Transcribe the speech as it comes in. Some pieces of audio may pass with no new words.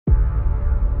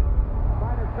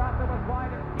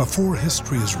Before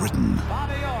history is written,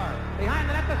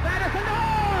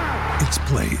 it's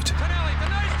played.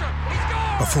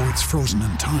 Before it's frozen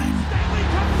in time,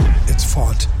 it's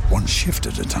fought one shift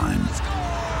at a time.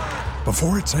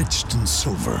 Before it's etched in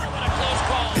silver,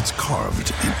 it's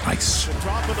carved in ice.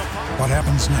 What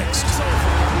happens next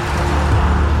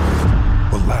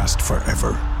will last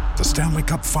forever. The Stanley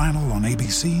Cup Final on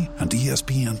ABC and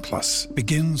ESPN Plus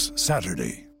begins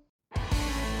Saturday.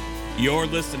 You're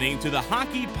listening to the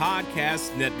Hockey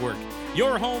Podcast Network,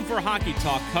 your home for hockey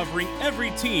talk covering every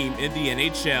team in the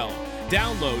NHL.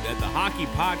 Download at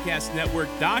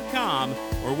thehockeypodcastnetwork.com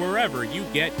or wherever you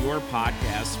get your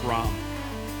podcasts from.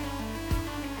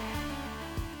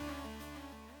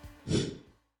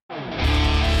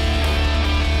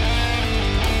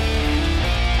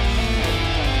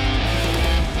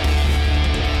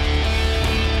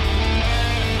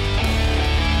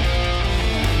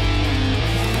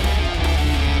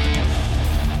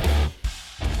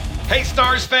 Hey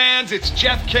Stars fans, it's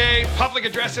Jeff K, public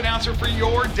address announcer for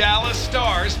your Dallas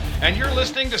Stars, and you're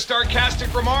listening to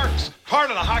Starcastic Remarks, part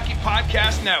of the Hockey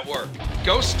Podcast Network.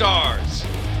 Go Stars!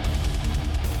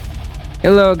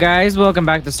 Hello guys, welcome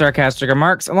back to Starcastic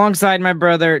Remarks. Alongside my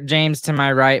brother James to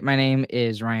my right, my name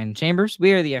is Ryan Chambers.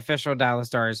 We are the official Dallas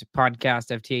Stars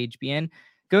podcast of THPN.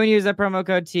 Go and use that promo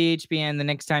code THPN the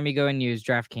next time you go and use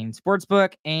DraftKings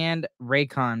Sportsbook and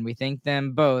Raycon. We thank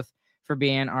them both for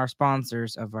being our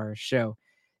sponsors of our show.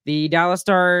 The Dallas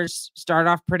Stars start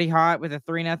off pretty hot with a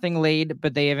 3-0 lead,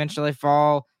 but they eventually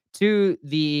fall to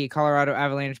the Colorado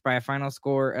Avalanche by a final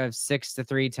score of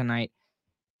 6-3 tonight.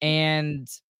 And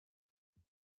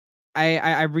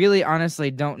I really honestly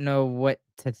don't know what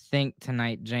to think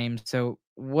tonight, James. So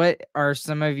what are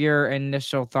some of your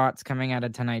initial thoughts coming out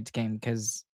of tonight's game?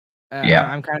 Because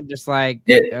I'm kind of just like,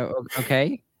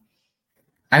 okay.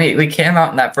 I mean, we came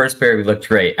out in that first period. We looked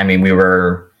great. I mean, we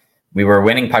were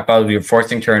winning puck battles. We were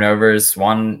forcing turnovers,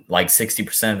 won like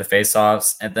 60% of the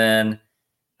faceoffs. And then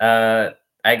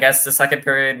I guess the second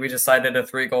period, we decided a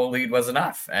 3-goal lead was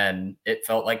enough. And it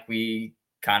felt like we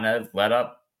kind of let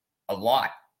up a lot.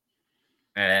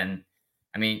 And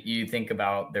I mean, you think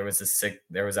about there was a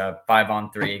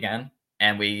 5-on-3 again,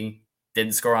 and we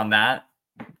didn't score on that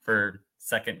for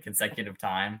second consecutive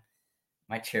time.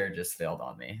 My chair just failed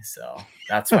on me, so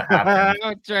that's what happened.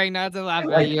 I'm trying not to laugh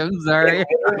at you. I'm sorry. It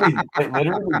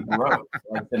literally broke.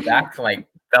 Like the back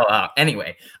fell out.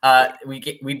 Anyway,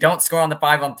 we don't score on the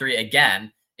 5-on-3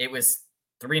 again. It was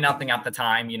 3-0 at the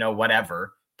time,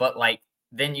 whatever. But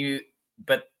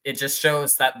but it just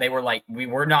shows that they were we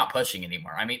were not pushing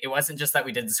anymore. I mean, it wasn't just that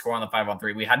we didn't score on the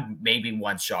 5-on-3. We had maybe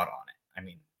one shot on it. I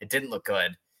mean, it didn't look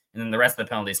good, and then the rest of the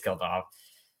penalties killed off.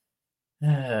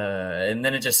 And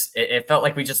then it felt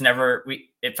like we never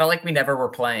were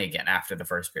playing again after the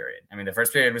first period. I mean, the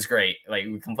first period was great. Like,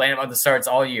 we complain about the starts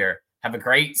all year, have a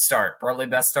great start, probably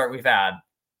the best start we've had,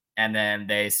 and then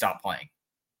they stopped playing.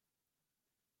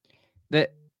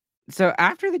 So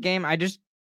after the game,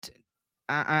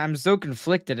 I'm so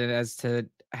conflicted as to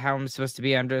how I'm supposed to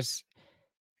be. I'm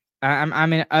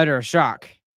in utter shock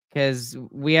because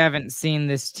we haven't seen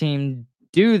this team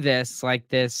do this like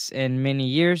this in many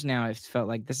years now. It felt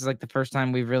like this is like the first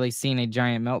time we've really seen a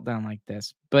giant meltdown like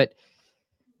this. But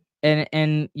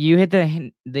and you hit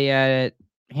the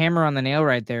hammer on the nail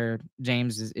right there,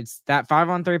 James. It's that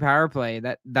 5-on-3 power play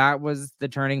that was the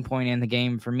turning point in the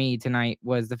game for me tonight.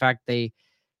 Was the fact they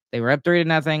were up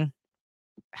 3-0,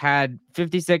 had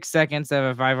 56 seconds of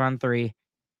a 5-on-3,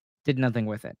 did nothing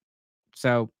with it.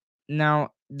 So now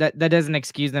that doesn't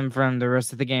excuse them from the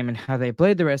rest of the game and how they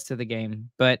played the rest of the game.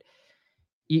 But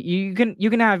you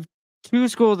can have two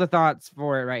schools of thoughts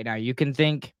for it right now. You can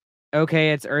think,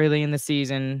 okay, it's early in the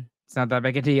season, it's not that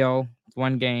big a deal, it's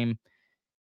one game.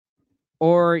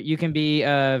 Or you can be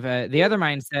of the other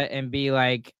mindset and be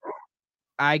like,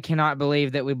 I cannot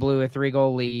believe that we blew a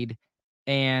 3-goal lead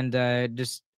and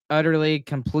just utterly,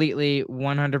 completely,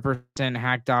 100%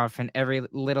 hacked off in every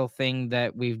little thing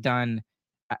that we've done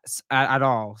at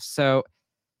all. So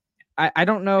I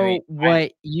don't know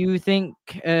what you think,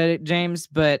 James,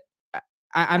 but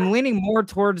I'm leaning more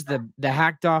towards the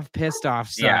hacked off, pissed off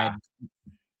side.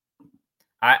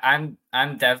 Yeah. I'm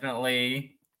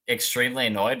definitely extremely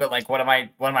annoyed, but what am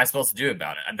I supposed to do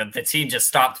about it? The team just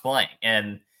stopped playing,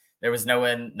 and there was no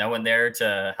one there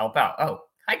to help out. Oh,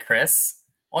 hi Chris,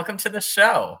 welcome to the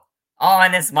show. Oh,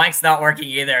 and his mic's not working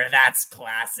either. That's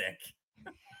classic.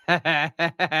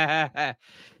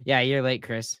 Yeah, you're late,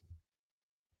 Chris.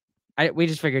 We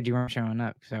just figured you weren't showing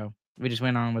up, so we just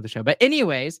went on with the show. But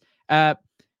anyways,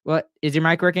 what is your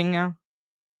mic working now?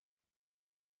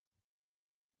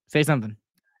 Say something.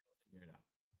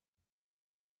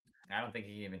 I don't think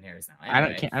he can even hear us now. I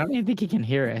Anyway. don't even think he can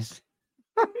hear us.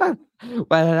 Well,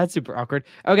 that's super awkward.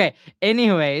 Okay.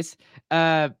 Anyways,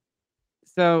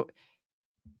 so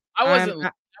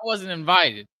I wasn't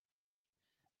invited.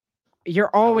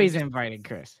 You're always invited,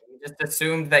 Chris. We just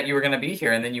assumed that you were going to be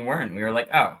here, and then you weren't. We were like,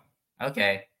 oh,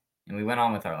 okay. And we went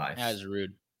on with our lives. That was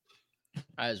rude.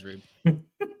 That was rude.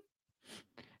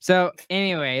 So,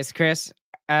 anyways, Chris,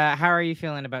 how are you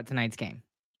feeling about tonight's game?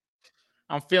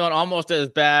 I'm feeling almost as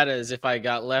bad as if I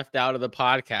got left out of the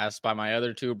podcast by my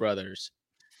other two brothers.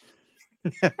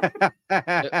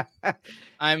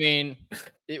 I mean,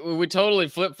 we totally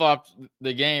flip-flopped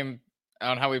the game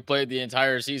on how we played the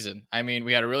entire season. I mean,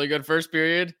 we had a really good first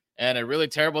period and a really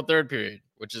terrible third period,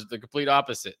 which is the complete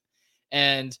opposite.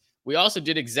 And we also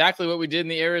did exactly what we did in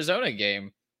the Arizona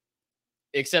game,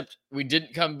 except we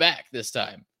didn't come back this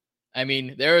time. I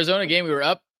mean, the Arizona game, we were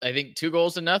up, I think,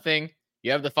 2-0.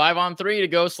 You have the 5-on-3 to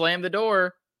go slam the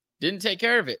door. Didn't take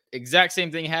care of it. Exact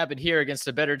same thing happened here against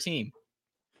a better team.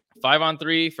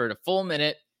 5-on-3 for the full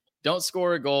minute. Don't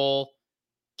score a goal.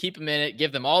 Keep a minute.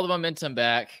 Give them all the momentum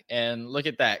back. And look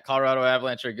at that. Colorado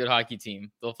Avalanche are a good hockey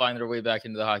team. They'll find their way back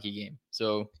into the hockey game.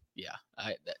 So, yeah.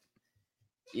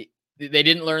 They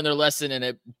didn't learn their lesson, and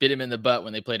it bit them in the butt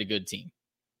when they played a good team.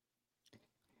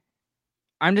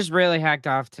 I'm just really hacked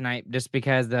off tonight just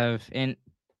because of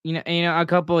a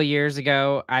couple of years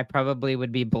ago, I probably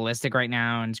would be ballistic right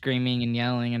now and screaming and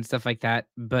yelling and stuff like that.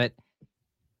 But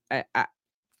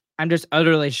I'm just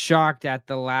utterly shocked at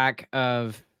the lack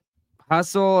of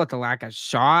hustle, at the lack of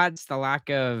shots, the lack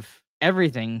of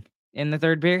everything in the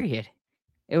third period.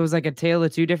 It was like a tale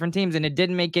of two different teams, and it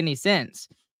didn't make any sense.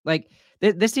 Like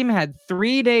this team had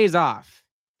 3 days off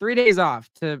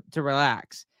to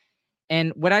relax.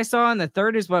 And what I saw in the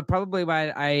third is what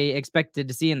I expected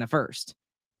to see in the first.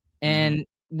 And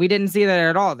we didn't see that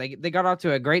at all. They got off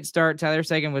to a great start. Tyler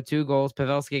Seguin with 2 goals.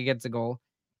 Pavelski gets a goal.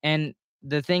 And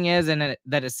the thing is, that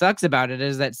it sucks about it,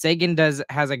 is that Seguin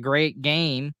has a great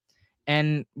game.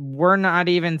 And we're not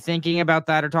even thinking about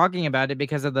that or talking about it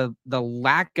because of the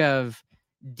lack of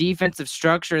defensive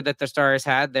structure that the Stars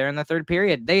had there in the third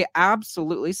period. They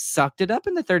absolutely sucked it up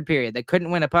in the third period. They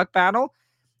couldn't win a puck battle.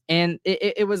 And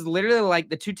it was literally like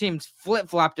the two teams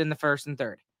flip-flopped in the first and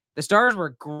third. The Stars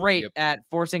were great at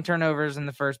forcing turnovers in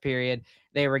the first period.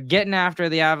 They were getting after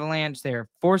the Avalanche. They were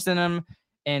forcing them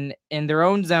in their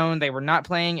own zone. They were not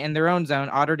playing in their own zone.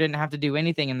 Otter didn't have to do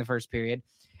anything in the first period.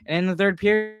 And in the third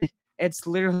period, it's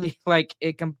literally like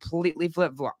it completely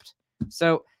flip-flopped.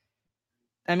 So,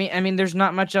 I mean, there's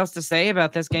not much else to say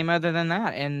about this game other than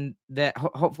that. And that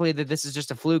hopefully that this is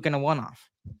just a fluke and a one-off.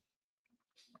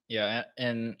 Yeah,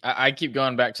 and I keep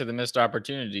going back to the missed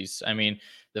opportunities. I mean,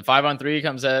 the 5-on-3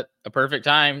 comes at a perfect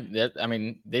time.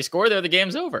 They score there, the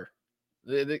game's over.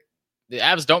 The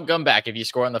Avs don't come back if you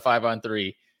score on the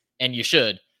 5-on-3, and you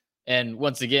should. And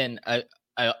once again,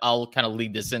 I'll kind of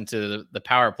lead this into the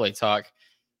power play talk.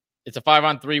 It's a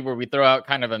 5-on-3 where we throw out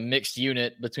kind of a mixed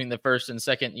unit between the first and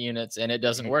second units, and it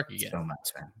doesn't work again. So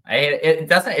much, man.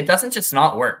 It doesn't just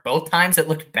not work. Both times it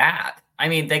looked bad. I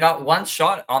mean, they got one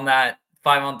shot on that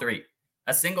 5-on-3,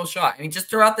 a single shot. I mean, just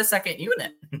throw out the second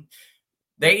unit.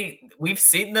 We've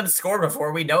seen them score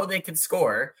before. We know they can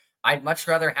score. I'd much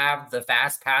rather have the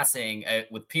fast passing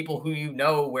with people who you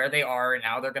know where they are and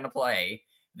how they're going to play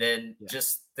than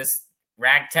just this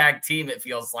ragtag team. It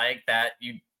feels like that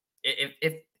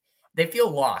if they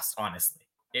feel lost, honestly.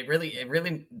 It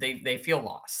really they feel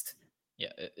lost.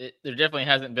 Yeah, there definitely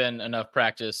hasn't been enough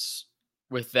practice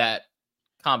with that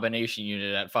combination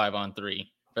unit at 5-on-3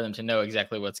 for them to know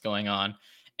exactly what's going on.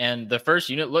 And the first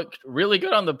unit looked really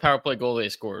good on the power play goal they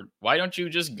scored. Why don't you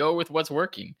just go with what's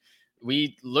working?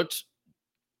 We looked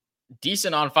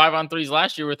decent on 5-on-3s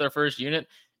last year with our first unit.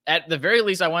 At the very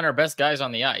least, I want our best guys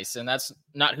on the ice, and that's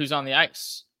not who's on the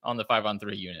ice on the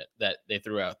 5-on-3 unit that they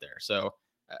threw out there. So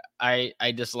I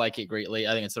dislike it greatly.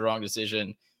 I think it's the wrong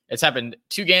decision. It's happened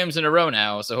 2 games in a row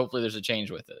now, so hopefully there's a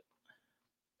change with it.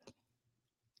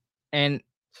 And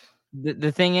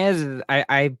the thing is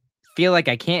I feel like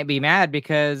I can't be mad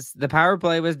because the power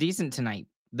play was decent tonight.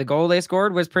 The goal they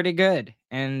scored was pretty good.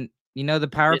 And, the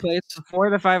power plays before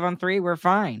the 5-on-3 were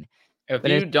fine. If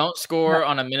you don't score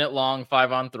on a minute-long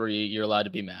 5-on-3, you're allowed to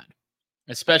be mad,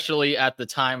 especially at the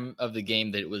time of the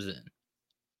game that it was in.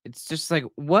 It's just like,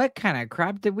 what kind of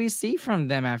crap did we see from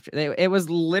them after? It was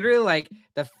literally like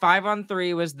the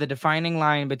 5-on-3 was the defining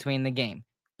line between the game.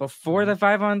 Before the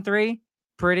 5-on-3,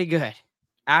 pretty good.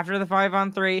 After the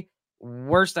 5-on-3,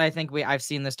 worst I think I've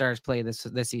seen the Stars play this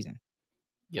season.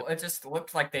 Well, it just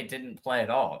looked like they didn't play at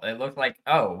all. It looked like,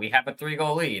 we have a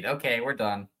 3-goal lead. Okay, we're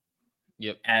done.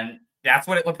 Yep. And That's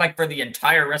what it looked like for the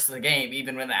entire rest of the game,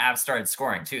 even when the Avs started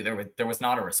scoring too. There was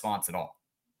not a response at all.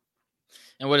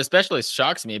 And what especially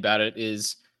shocks me about it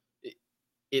is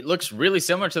it looks really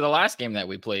similar to the last game that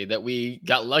we played, that we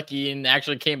got lucky and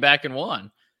actually came back and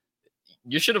won.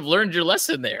 You should have learned your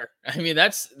lesson there. I mean,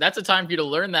 that's a time for you to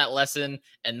learn that lesson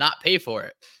and not pay for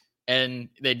it. And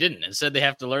they didn't. Instead, they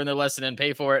have to learn their lesson and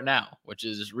pay for it now, which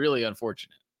is really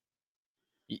unfortunate.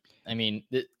 I mean,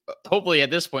 hopefully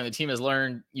at this point, the team has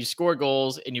learned you score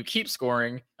goals and you keep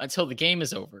scoring until the game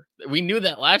is over. We knew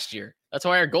that last year. That's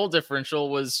why our goal differential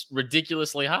was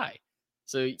ridiculously high.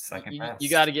 So you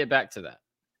got to get back to that.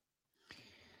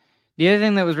 The other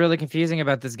thing that was really confusing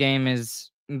about this game is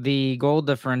the goal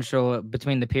differential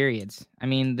between the periods. I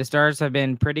mean, the Stars have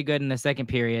been pretty good in the second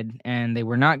period, and they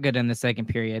were not good in the second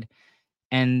period.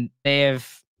 And they have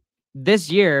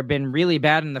this year been really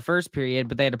bad in the first period,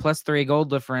 but they had a +3 goal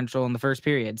differential in the first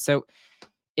period. So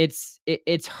it's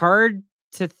hard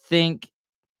to think.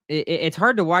 It's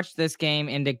hard to watch this game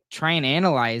and to try and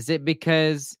analyze it,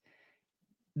 because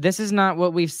this is not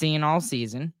what we've seen all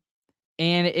season.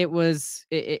 And it's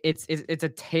a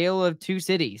tale of two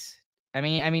cities. I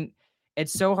mean,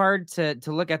 it's so hard to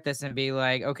look at this and be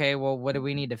like, okay, well, what do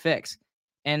we need to fix?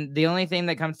 And the only thing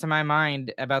that comes to my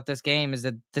mind about this game is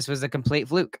that this was a complete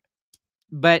fluke.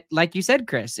 But like you said,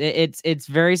 Chris,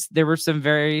 there were some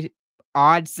very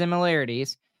odd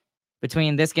similarities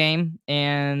between this game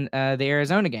and the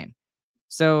Arizona game.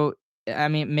 So, I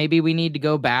mean, maybe we need to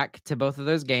go back to both of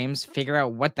those games, figure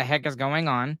out what the heck is going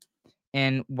on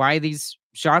and why these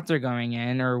shots are going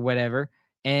in or whatever,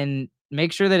 and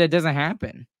make sure that it doesn't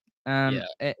happen. I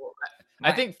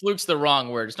think fluke's the wrong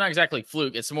word. It's not exactly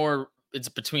fluke. It's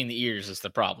between the ears is the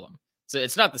problem. So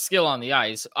it's not the skill on the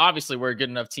ice. Obviously, we're a good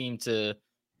enough team to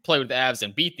play with the Avs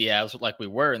and beat the Avs like we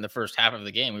were in the first half of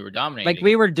the game. We were dominating. Like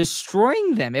we were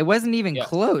destroying them. It wasn't even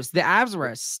close. The Avs were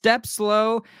a step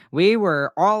slow. We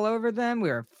were all over them. We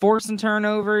were forcing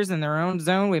turnovers in their own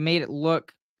zone. We made it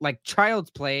look like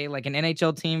child's play, like an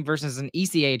NHL team versus an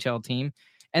ECHL team.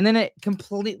 And then it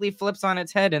completely flips on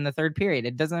its head in the third period.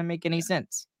 It doesn't make any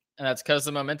sense. And that's because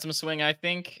of the momentum swing, I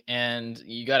think. And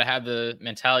you got to have the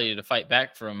mentality to fight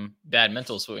back from bad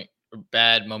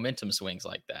momentum swings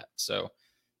like that. So,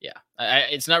 yeah,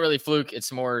 it's not really fluke.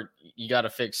 It's more you got to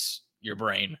fix your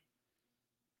brain.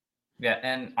 Yeah,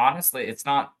 and honestly, it's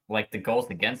not like the goals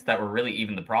against that were really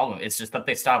even the problem. It's just that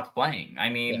they stopped playing. I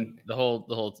mean, the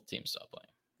whole team stopped playing.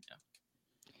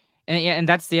 And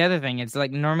that's the other thing. It's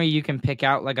like normally you can pick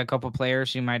out like a couple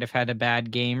players who might have had a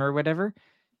bad game or whatever.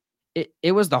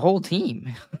 It was the whole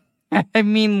team. I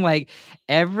mean, like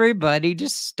everybody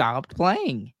just stopped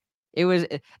playing.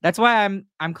 That's why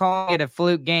I'm calling it a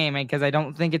fluke game, because I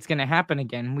don't think it's going to happen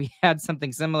again. We had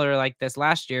something similar like this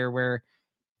last year where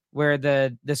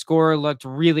the score looked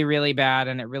really, really bad,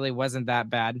 and it really wasn't that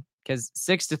bad, because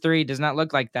 6-3 does not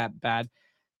look like that bad.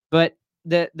 But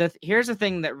here's the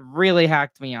thing that really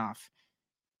hacked me off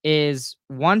is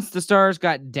once the Stars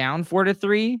got down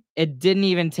 4-3, it didn't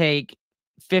even take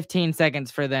 15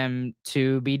 seconds for them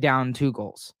to be down 2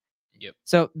 goals. Yep.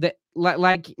 So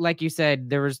like you said,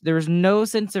 there was no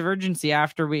sense of urgency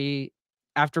after we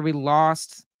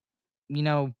lost,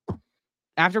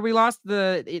 after we lost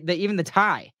even the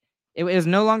tie. It was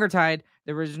no longer tied.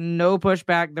 There was no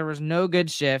pushback. There was no good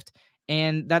shift.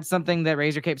 And that's something that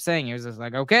Razor kept saying. It was just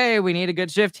like, okay, we need a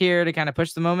good shift here to kind of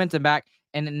push the momentum back.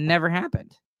 And it never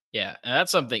happened. Yeah. And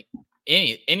that's something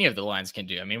any of the lines can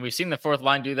do. I mean, we've seen the fourth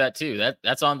line do that too.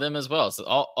 That's on them as well. So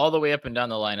all the way up and down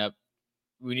the lineup,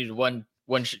 we needed one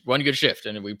good shift,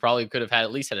 and we probably could have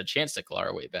at least had a chance to claw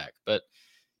our way back. But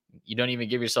you don't even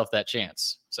give yourself that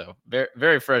chance. So very,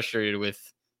 very frustrated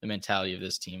with the mentality of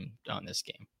this team on this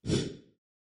game.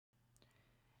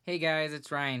 Hey guys,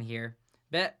 it's Ryan here.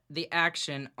 Bet the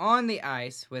action on the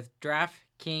ice with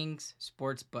DraftKings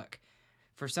Sportsbook.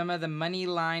 For some of the money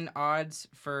line odds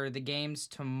for the games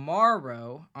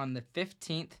tomorrow on the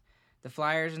 15th, the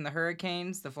Flyers and the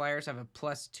Hurricanes. The Flyers have a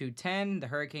 +210. The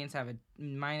Hurricanes have a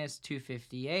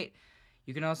 -258.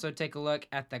 You can also take a look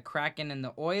at the Kraken and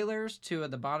the Oilers, 2 of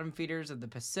the bottom feeders of the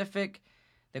Pacific.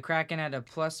 The Kraken at a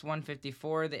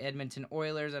 +154. The Edmonton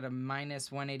Oilers at a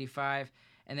 -185.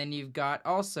 And then you've got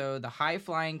also the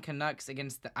high-flying Canucks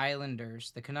against the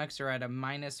Islanders. The Canucks are at a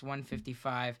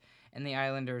 -155, and the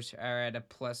Islanders are at a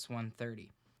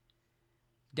 +130.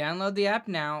 Download the app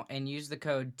now and use the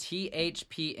code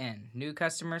THPN. New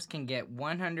customers can get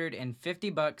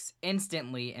 $150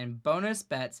 instantly in bonus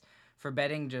bets for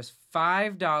betting just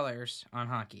 $5 on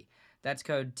hockey. That's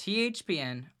code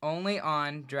THPN only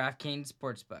on DraftKings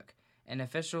Sportsbook, an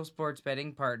official sports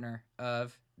betting partner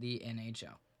of the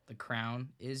NHL. The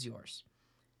crown is yours.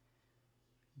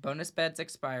 Bonus bets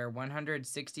expire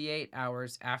 168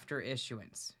 hours after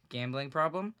issuance. Gambling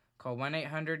problem? Call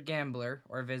 1-800-GAMBLER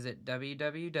or visit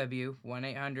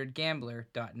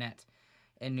www.1800gambler.net.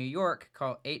 In New York,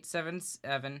 call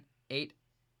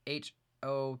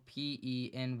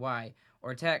 877-8-HOPENY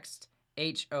or text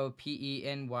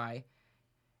HOPENY.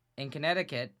 In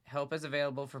Connecticut, help is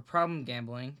available for problem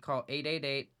gambling. Call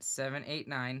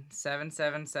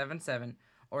 888-789-7777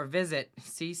 or visit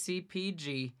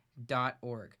ccpg.org.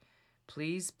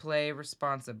 Please play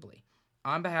responsibly.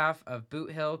 On behalf of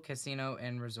Boot Hill Casino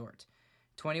and Resort.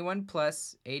 21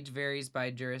 plus, age varies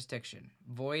by jurisdiction.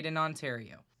 Void in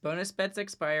Ontario. Bonus bets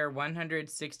expire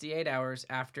 168 hours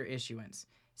after issuance.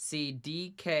 See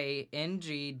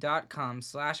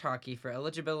dkng.com/hockey for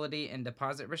eligibility and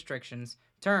deposit restrictions,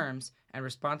 terms, and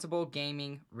responsible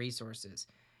gaming resources.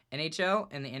 NHL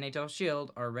and the NHL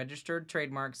Shield are registered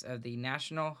trademarks of the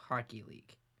National Hockey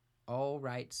League. All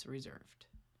rights reserved.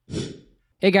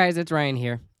 Hey guys, it's Ryan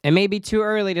here. It may be too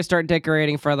early to start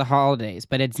decorating for the holidays,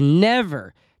 but it's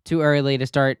never too early to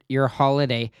start your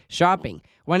holiday shopping.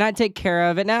 Why not take care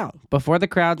of it now, before the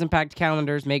crowds and packed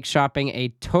calendars make shopping a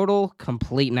total,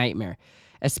 complete nightmare,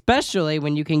 especially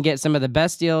when you can get some of the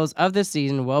best deals of the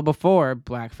season well before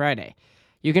Black Friday.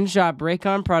 You can shop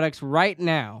Raycon products right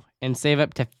now and save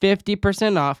up to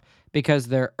 50% off because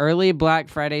their early Black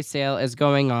Friday sale is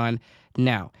going on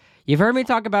now. You've heard me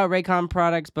talk about Raycon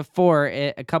products before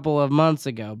a couple of months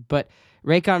ago, but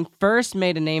Raycon first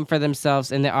made a name for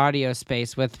themselves in the audio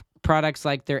space with products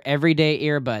like their everyday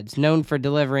earbuds, known for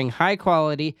delivering high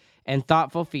quality and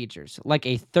thoughtful features, like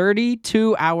a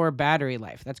 32-hour battery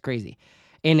life. That's crazy.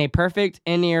 In a perfect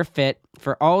in-ear fit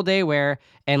for all-day wear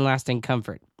and lasting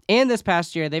comfort. And this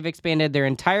past year, they've expanded their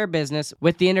entire business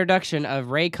with the introduction of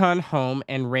Raycon Home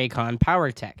and Raycon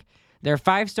PowerTech. Their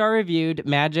 5-star reviewed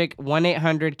Magic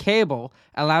 1-800 cable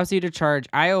allows you to charge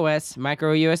iOS,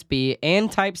 micro USB,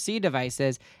 and Type-C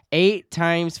devices 8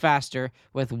 times faster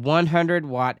with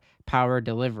 100-watt power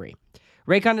delivery.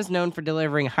 Raycon is known for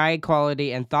delivering high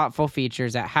quality and thoughtful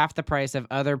features at half the price of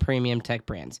other premium tech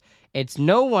brands. It's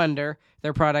no wonder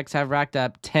their products have racked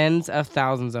up tens of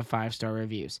thousands of 5-star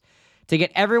reviews. To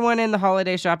get everyone in the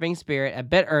holiday shopping spirit a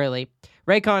bit early,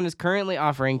 Raycon is currently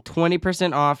offering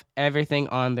 20% off everything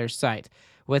on their site,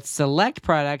 with select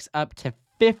products up to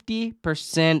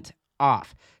 50%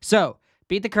 off. So,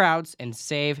 beat the crowds and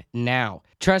save now.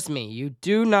 Trust me, you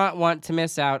do not want to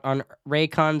miss out on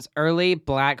Raycon's early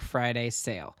Black Friday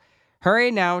sale.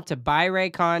 Hurry now to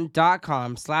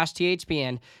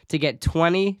buyraycon.com/THPN to get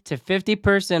 20 to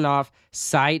 50% off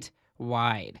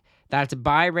site-wide. That's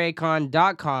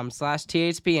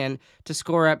buyraycon.com/THPN to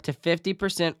score up to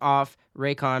 50% off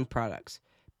Raycon products.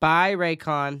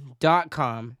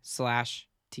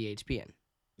 Buyraycon.com/THPN.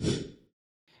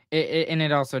 And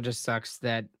it also just sucks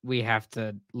that we have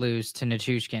to lose to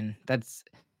Nichushkin. That's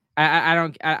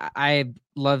I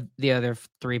love the other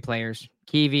 3 players: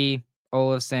 Kiwi,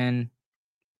 Olofsson,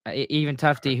 even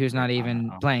Tufty, who's not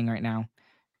even playing right now,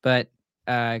 but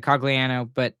Cogliano.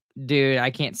 But dude,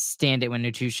 I can't stand it when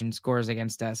Nichushkin scores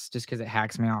against us just because it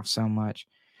hacks me off so much.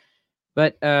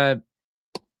 But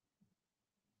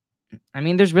I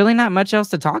mean, there's really not much else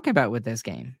to talk about with this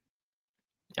game.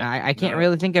 I can't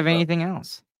really think of anything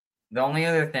else. The only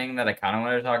other thing that I kind of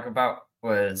wanted to talk about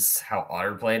was how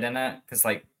Otter played in it. Because,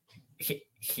 like, he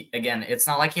again, it's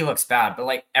not like he looks bad, but,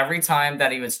 like, every time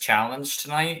that he was challenged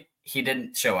tonight, he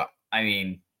didn't show up. I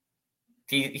mean,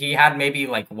 he had maybe,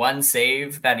 like, one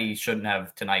save that he shouldn't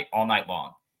have tonight all night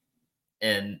long.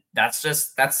 And that's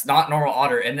not normal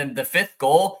Otter. And then the 5th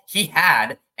goal he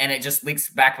had, and it just leaks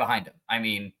back behind him. I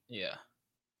mean, yeah,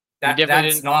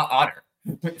 that's not Otter.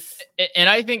 And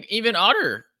I think even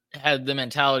Otter had the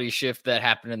mentality shift that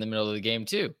happened in the middle of the game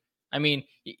too. I mean,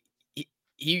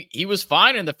 he was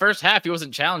fine in the first half. He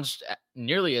wasn't challenged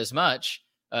nearly as much,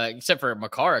 except for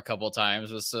Makar a couple of times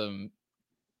with some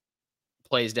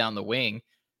plays down the wing.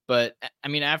 But I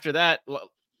mean, after that,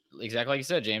 exactly like you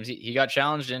said, James, he got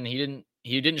challenged and he didn't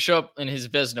show up in his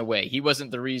Vezina way. He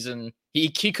wasn't the reason. He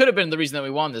could have been the reason that we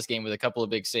won this game with a couple of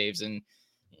big saves, and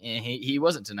he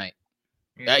wasn't tonight.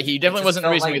 He definitely wasn't the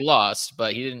reason we lost,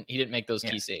 but he didn't make those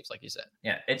key saves, like you said.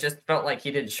 Yeah, it just felt like he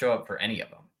didn't show up for any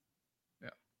of them. Yeah.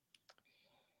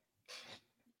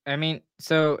 I mean,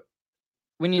 so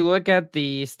when you look at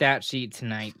the stat sheet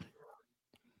tonight,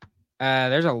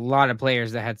 there's a lot of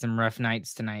players that had some rough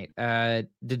nights tonight.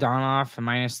 Dodonov, a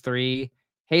 -3.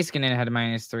 Heiskanen had a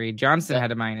 -3. Johnson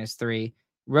had a -3.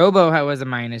 Robo was a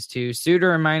 -2.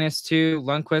 Suter a -2.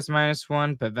 Lundqvist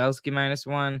 -1. Pavelski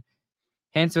 -1.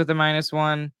 Hintz with a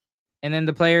 -1. And then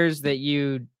the players that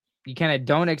you you kind of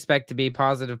don't expect to be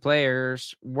positive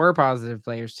players were positive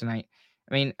players tonight.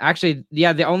 I mean, actually,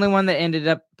 yeah, the only one that ended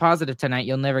up positive tonight,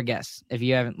 you'll never guess if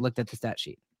you haven't looked at the stat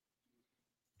sheet.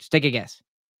 Just take a guess.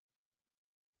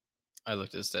 I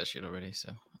looked at the stat sheet already, so.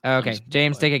 Okay,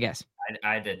 James, take a guess.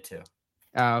 I did too.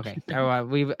 Oh, okay. Oh,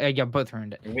 we both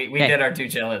ruined it. We did our due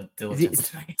diligence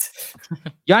tonight.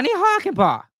 Yanni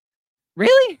Hockenpah.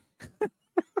 Really?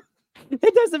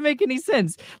 It doesn't make any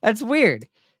sense. That's weird.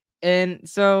 And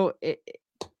so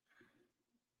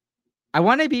I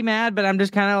want to be mad, but I'm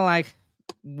just kind of like,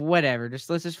 whatever.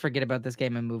 Let's just forget about this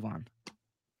game and move on.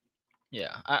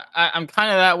 Yeah, I'm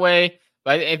kind of that way,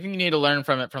 but I think you need to learn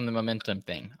from it, from the momentum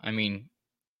thing. I mean,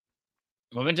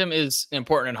 momentum is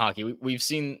important in hockey. We've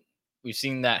seen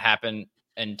that happen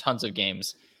in tons of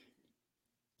games.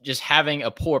 Just having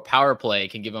a poor power play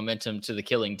can give momentum to the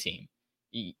killing team.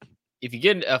 If you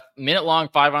get a minute-long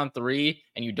 5-on-3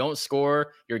 and you don't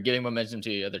score, you're giving momentum to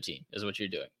the other team, is what you're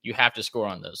doing. You have to score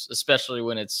on those, especially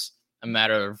when it's a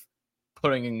matter of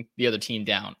putting the other team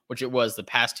down, which it was the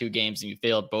past 2 games, and you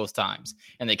failed both times,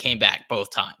 and they came back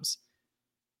both times.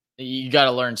 You got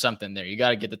to learn something there. You got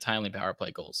to get the timely power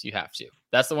play goals. You have to.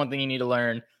 That's the one thing you need to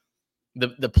learn.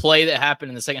 The play that happened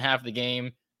in the second half of the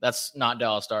game, that's not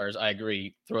Dallas Stars. I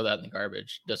agree. Throw that in the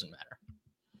garbage. Doesn't matter.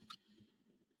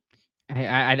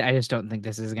 I just don't think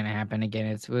this is going to happen again.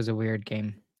 It was a weird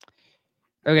game.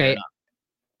 Okay.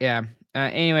 Yeah.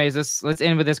 Anyways, let's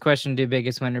end with this question. Do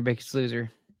biggest winner, biggest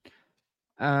loser.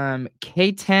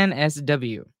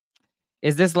 K10SW.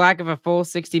 Is this lack of a full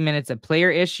 60 minutes a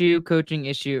player issue, coaching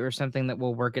issue, or something that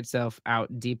will work itself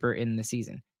out deeper in the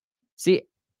season? See,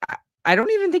 I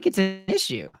don't even think it's an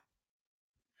issue.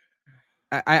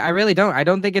 I really don't. I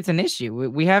don't think it's an issue.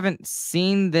 We haven't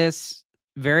seen this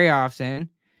very often.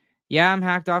 Yeah, I'm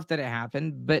hacked off that it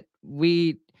happened, but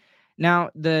now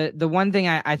the one thing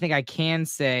I think I can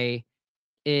say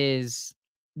is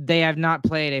they have not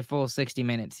played a full 60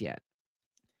 minutes yet.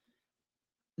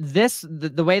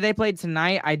 The way they played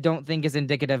tonight, I don't think is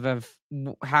indicative of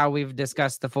how we've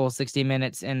discussed the full 60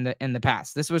 minutes in the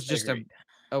past. This was just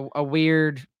a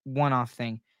weird one-off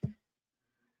thing.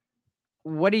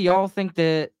 What do you think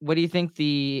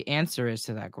the answer is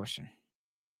to that question?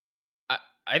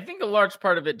 I think a large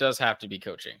part of it does have to be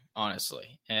coaching,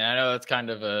 honestly. And I know that's kind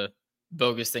of a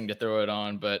bogus thing to throw it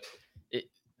on, but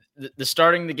the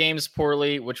starting the games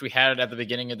poorly, which we had at the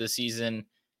beginning of the season,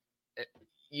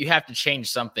 you have to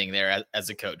change something there as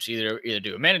a coach. Either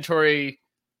do a mandatory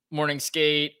morning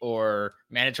skate or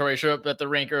mandatory show up at the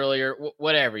rink earlier,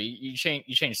 whatever. You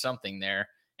change something there.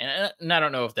 And I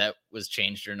don't know if that was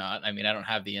changed or not. I mean, I don't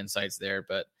have the insights there,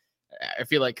 but I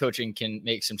feel like coaching can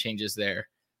make some changes there.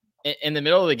 In the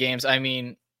middle of the games, I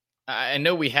mean, I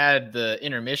know we had the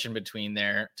intermission between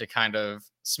there to kind of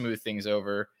smooth things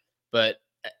over, but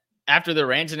after the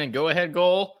Rantanen go-ahead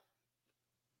goal,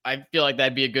 I feel like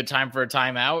that'd be a good time for a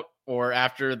timeout. Or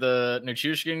after the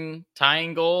Nichushkin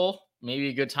tying goal, maybe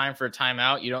a good time for a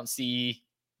timeout. You don't see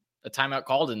a timeout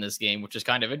called in this game, which is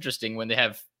kind of interesting when they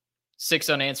have 6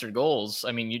 unanswered goals.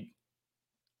 I mean,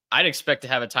 I'd expect to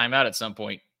have a timeout at some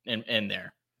point in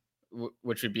there,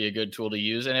 which would be a good tool to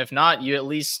use. And if not, you at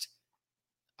least,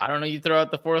 I don't know, you throw out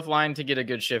the 4th line to get a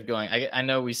good shift going. I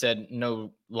know we said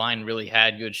no line really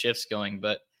had good shifts going,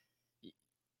 but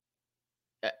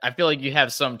I feel like you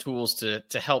have some tools to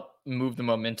help move the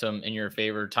momentum in your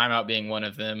favor. Timeout being one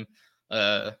of them.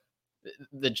 The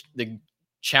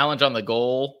challenge on the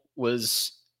goal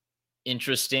was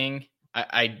interesting.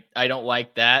 I don't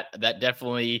like that. That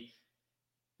definitely,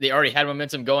 they already had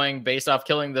momentum going based off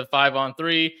killing the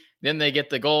 5-on-3. Then they get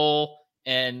the goal,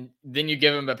 and then you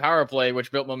give them a power play,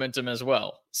 which built momentum as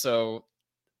well. So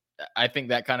I think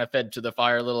that kind of fed to the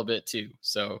fire a little bit too.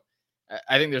 So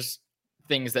I think there's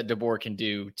things that DeBoer can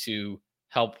do to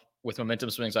help with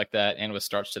momentum swings like that and with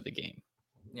starts to the game.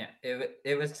 Yeah,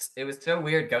 it was so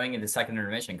weird going into second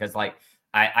intermission because like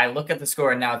I look at the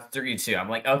score and now it's 3-2. I'm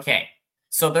like, okay,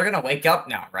 so they're gonna wake up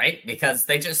now, right? Because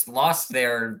they just lost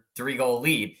their 3-goal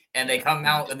lead and they come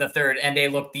out in the third and they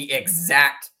look the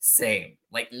exact same,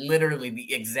 like literally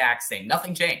the exact same.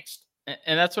 Nothing changed.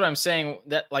 And that's what I'm saying.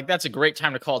 That's a great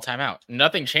time to call a timeout.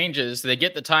 Nothing changes. They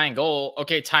get the tying goal.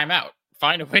 Okay, timeout.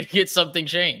 Find a way to get something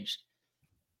changed.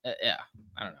 Yeah,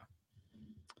 I don't know.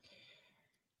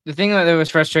 The thing that was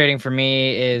frustrating for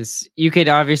me is you could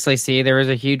obviously see there was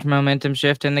a huge momentum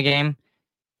shift in the game.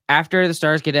 After the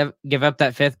Stars give up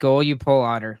that 5th goal, you pull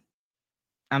Otter.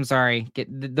 I'm sorry.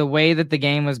 The way that the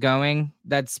game was going,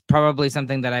 that's probably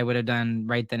something that I would have done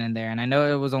right then and there. And I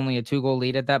know it was only a 2-goal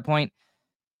lead at that point,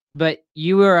 but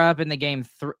you were up in the game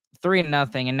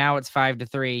 3-0, and now it's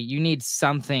 5-3. You need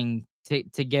something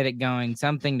to get it going,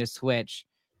 something to switch.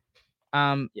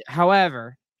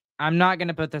 However, I'm not going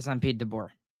to put this on Pete DeBoer.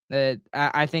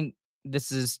 I think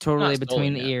this is totally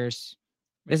between the ears.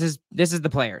 This is the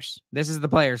players. This is the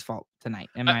players' fault tonight,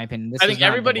 in my opinion. I think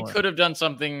everybody could have done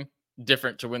something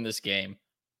different to win this game,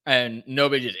 and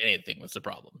nobody did anything. Was the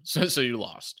problem? So you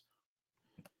lost.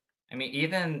 I mean,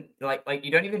 even like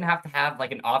you don't even have to have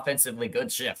like an offensively good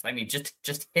shift. I mean,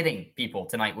 just hitting people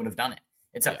tonight would have done it.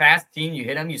 It's a fast team. You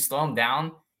hit them, you slow them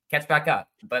down, catch back up.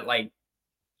 But like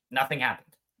nothing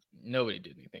happened. Nobody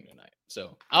did anything tonight.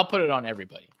 So I'll put it on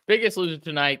everybody. Biggest loser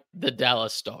tonight, the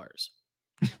Dallas Stars.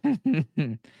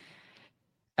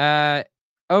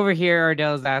 Over here,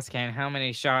 Ardell's asking, how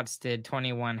many shots did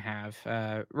 21 have?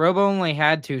 Robo only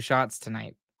had 2 shots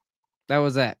tonight. That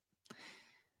was it.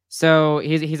 So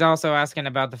he's also asking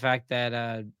about the fact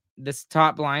that this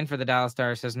top line for the Dallas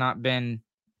Stars has not been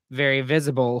very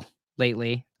visible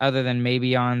lately, other than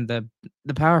maybe on the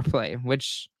power play,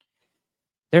 which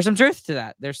there's some truth to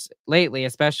that. There's lately,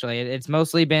 especially, it's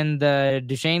mostly been the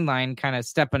Duchesne line kind of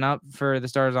stepping up for the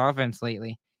Stars offense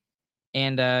lately.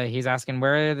 And he's asking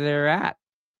where they're at.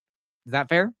 Is that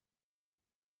fair?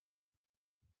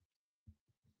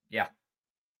 Yeah.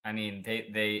 I mean,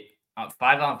 they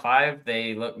 5-on-5,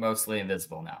 they look mostly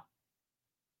invisible now.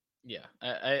 Yeah,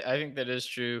 I think that is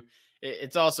true.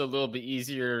 It's also a little bit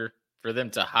easier for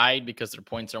them to hide because their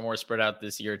points are more spread out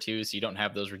this year too. So you don't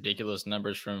have those ridiculous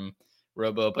numbers from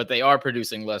Robo, but they are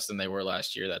producing less than they were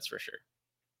last year. That's for sure.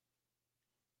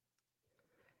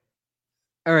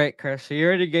 All right, Chris. So you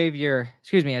already gave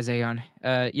Isaiah.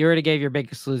 You already gave your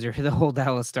biggest loser to the whole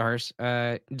Dallas Stars.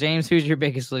 James, who's your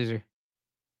biggest loser?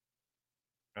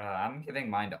 I'm giving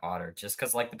mine to Otter just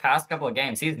because, like, the past couple of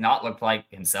games, he's not looked like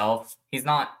himself. He's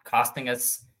not costing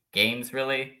us games,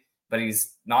 really, but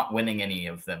he's not winning any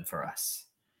of them for us.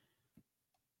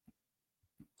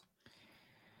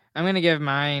 I'm going to give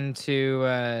mine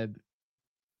to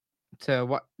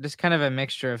what? Just kind of a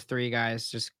mixture of 3 guys,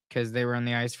 just because they were on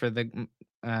the ice for the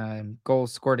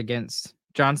goals scored against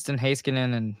Johnston,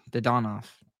 Heiskanen, and Dodonov.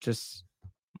 Just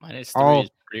 -3 is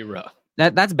pretty rough.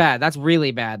 That's bad. That's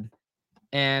really bad.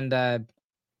 And the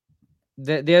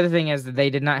other thing is that they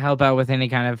did not help out with any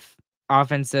kind of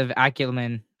offensive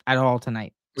acumen at all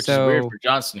tonight. Which is weird for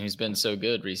Johnston, who's been so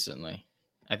good recently.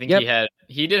 I think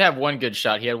he did have one good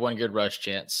shot. He had one good rush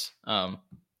chance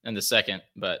in the second,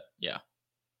 but yeah,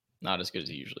 not as good as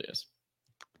he usually is.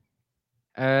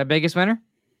 Biggest winner?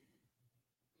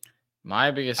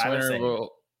 My biggest winner,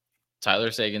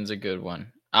 Tyler Sagan's a good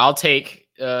one. I'll take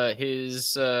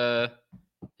his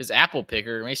apple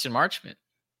picker, Mason Marchment.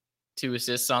 2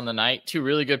 assists on the night, 2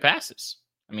 really good passes.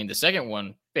 I mean, the second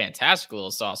one, fantastic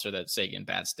little saucer that Sagan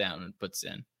bats down and puts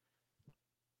in.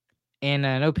 And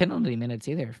no penalty minutes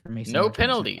either for Mason. No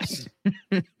penalties.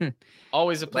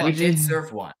 Always a plus. But he did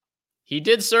serve one. He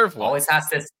did serve one. Always has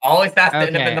to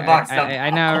end up in the box. I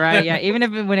know, right? Yeah, even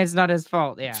if when it's not his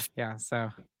fault. Yeah.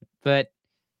 So, but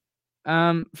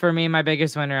for me, my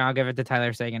biggest winner, I'll give it to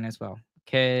Tyler Sagan as well,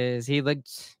 because he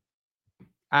looked.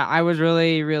 I was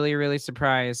really, really, really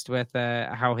surprised with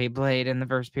how he played in the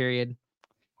first period.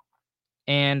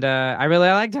 And I really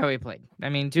liked how he played. I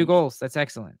mean, 2 goals. That's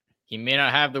excellent. He may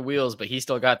not have the wheels, but he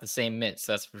still got the same mitts.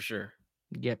 That's for sure.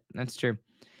 Yep, that's true.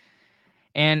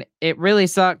 And it really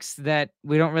sucks that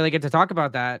we don't really get to talk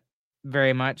about that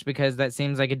very much, because that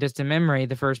seems like a distant memory,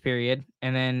 the first period,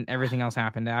 and then everything else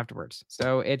happened afterwards.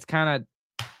 So it's kind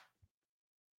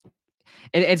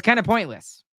of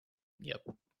pointless. Yep.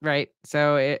 Right.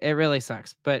 So it really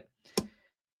sucks. But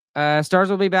Stars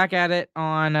will be back at it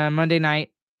on Monday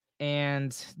night.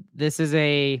 And this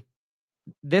game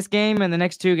and the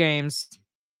next 2 games,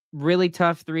 really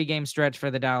tough 3-game stretch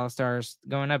for the Dallas Stars,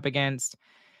 going up against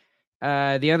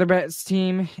the other best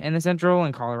team in the Central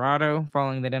in Colorado,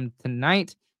 following them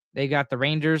tonight. They got the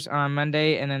Rangers on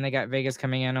Monday, and then they got Vegas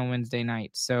coming in on Wednesday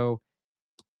night. So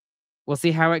we'll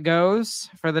see how it goes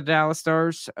for the Dallas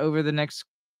Stars over the next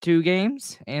 2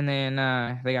 games, and then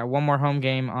they got 1 more home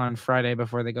game on Friday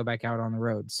before they go back out on the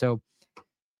road. So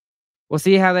we'll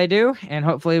see how they do, and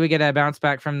hopefully we get a bounce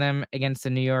back from them against the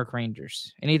New York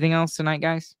Rangers. Anything else tonight,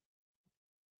 guys?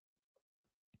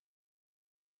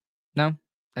 No?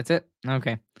 That's it?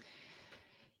 Okay.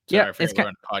 Yeah, it's kind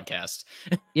of a podcast.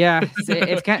 Yeah,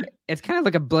 it's kind of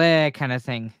like a bleh kind of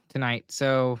thing tonight.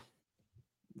 So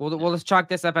we'll just chalk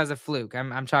this up as a fluke.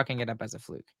 I'm chalking it up as a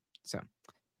fluke. So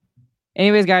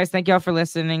anyways, guys, thank y'all for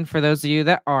listening. For those of you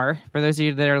that are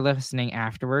listening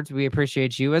afterwards, we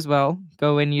appreciate you as well.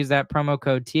 Go and use that promo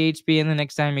code THB, and the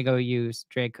next time you go use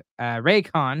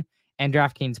Raycon and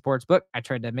DraftKings Sportsbook. I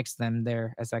tried to mix them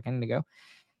there a second ago.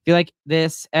 If you like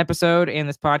this episode and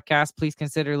this podcast, please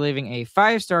consider leaving a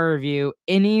 5-star review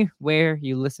anywhere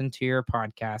you listen to your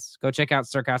podcasts. Go check out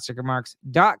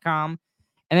StarcasticRemarks.com,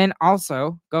 and then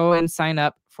also go and sign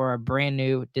up for a brand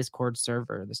new Discord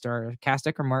server, the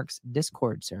Starcastic Remarks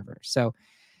Discord server. So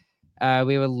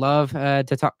we would love to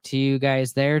talk to you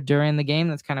guys there during the game.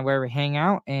 That's kind of where we hang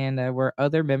out and where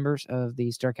other members of the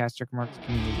Starcastic Remarks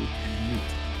community meet.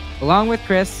 Along with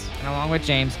Chris and along with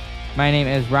James, my name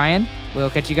is Ryan. We'll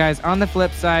catch you guys on the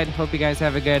flip side. Hope you guys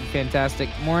have a good, fantastic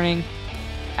morning,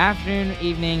 afternoon,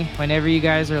 evening, whenever you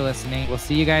guys are listening. We'll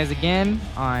see you guys again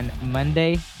on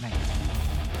Monday night.